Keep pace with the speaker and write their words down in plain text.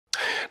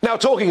Now,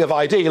 talking of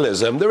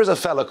idealism, there is a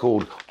fella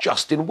called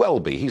Justin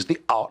Welby. He's the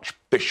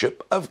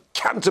Archbishop of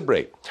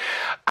Canterbury.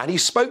 And he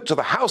spoke to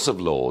the House of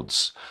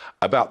Lords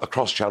about the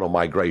cross-channel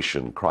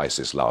migration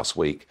crisis last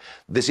week.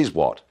 This is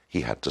what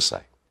he had to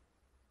say.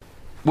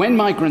 When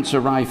migrants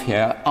arrive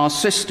here, our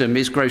system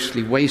is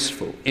grossly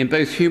wasteful in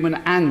both human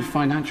and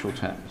financial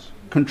terms.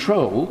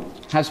 Control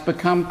has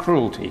become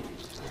cruelty.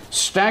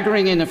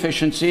 Staggering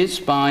inefficiencies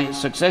by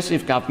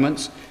successive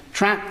governments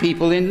trap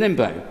people in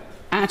limbo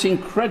at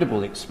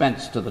incredible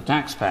expense to the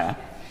taxpayer,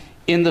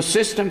 in the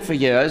system for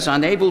years,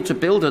 unable to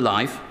build a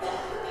life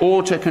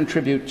or to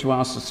contribute to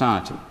our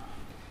society.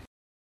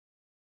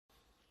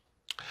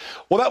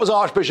 Well, that was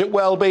Archbishop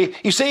Welby.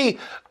 You see,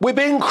 we're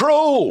being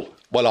cruel.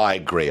 Well, I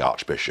agree,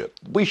 Archbishop.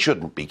 We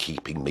shouldn't be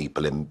keeping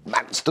people in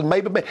Manston.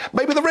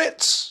 Maybe the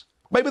Ritz.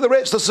 Maybe the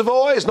Ritz, the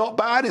Savoy is not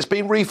bad. It's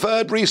been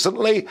refurbed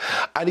recently,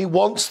 and he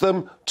wants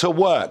them to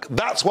work.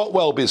 That's what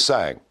Welby's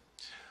saying.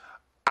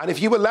 And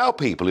if you allow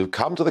people who've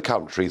come to the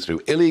country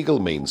through illegal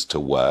means to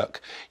work,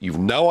 you've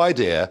no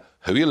idea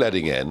who you're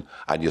letting in,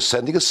 and you're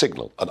sending a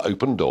signal, an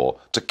open door,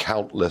 to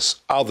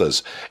countless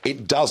others.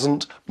 It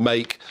doesn't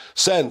make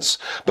sense.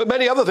 But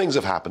many other things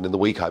have happened in the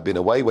week I've been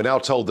away. We're now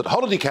told that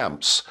holiday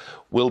camps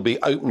will be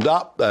opened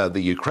up. The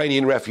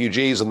Ukrainian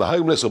refugees and the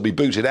homeless will be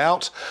booted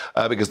out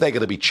because they're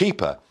going to be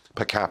cheaper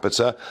per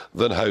capita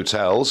than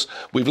hotels.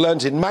 We've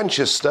learnt in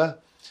Manchester,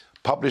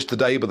 published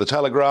today by the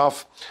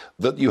Telegraph,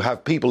 that you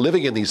have people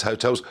living in these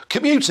hotels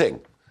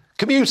commuting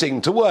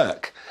to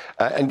work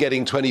and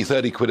getting 20,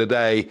 30 quid a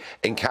day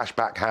in cash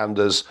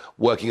backhanders,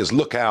 working as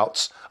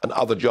lookouts and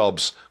other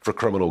jobs for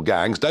criminal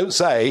gangs. Don't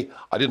say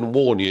I didn't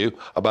warn you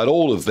about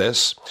all of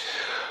this.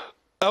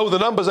 Oh, the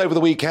numbers over the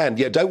weekend.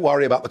 Yeah, don't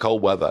worry about the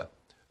cold weather.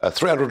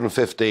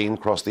 315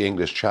 crossed the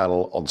English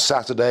Channel on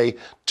Saturday,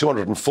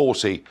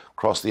 240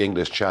 crossed the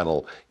English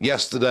Channel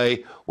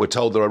yesterday. We're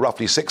told there are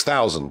roughly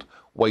 6,000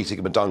 waiting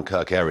in the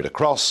Dunkirk area to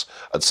cross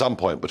at some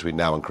point between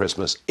now and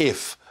Christmas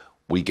if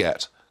we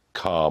get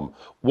calm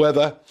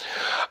weather.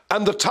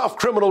 And the tough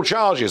criminal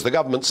charges the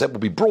government said will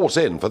be brought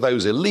in for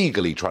those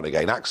illegally trying to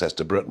gain access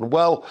to Britain.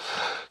 Well,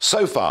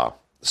 so far,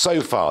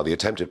 the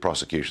attempted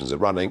prosecutions are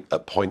running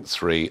at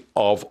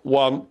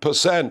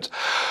 0.3%.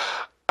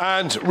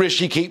 And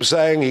Rishi keeps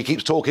saying, he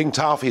keeps talking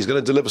tough, he's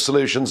going to deliver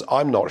solutions.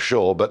 I'm not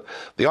sure, but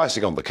the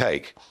icing on the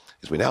cake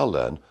is we now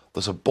learn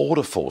there's a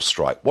border force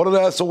strike. What on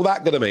earth's all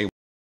that going to mean?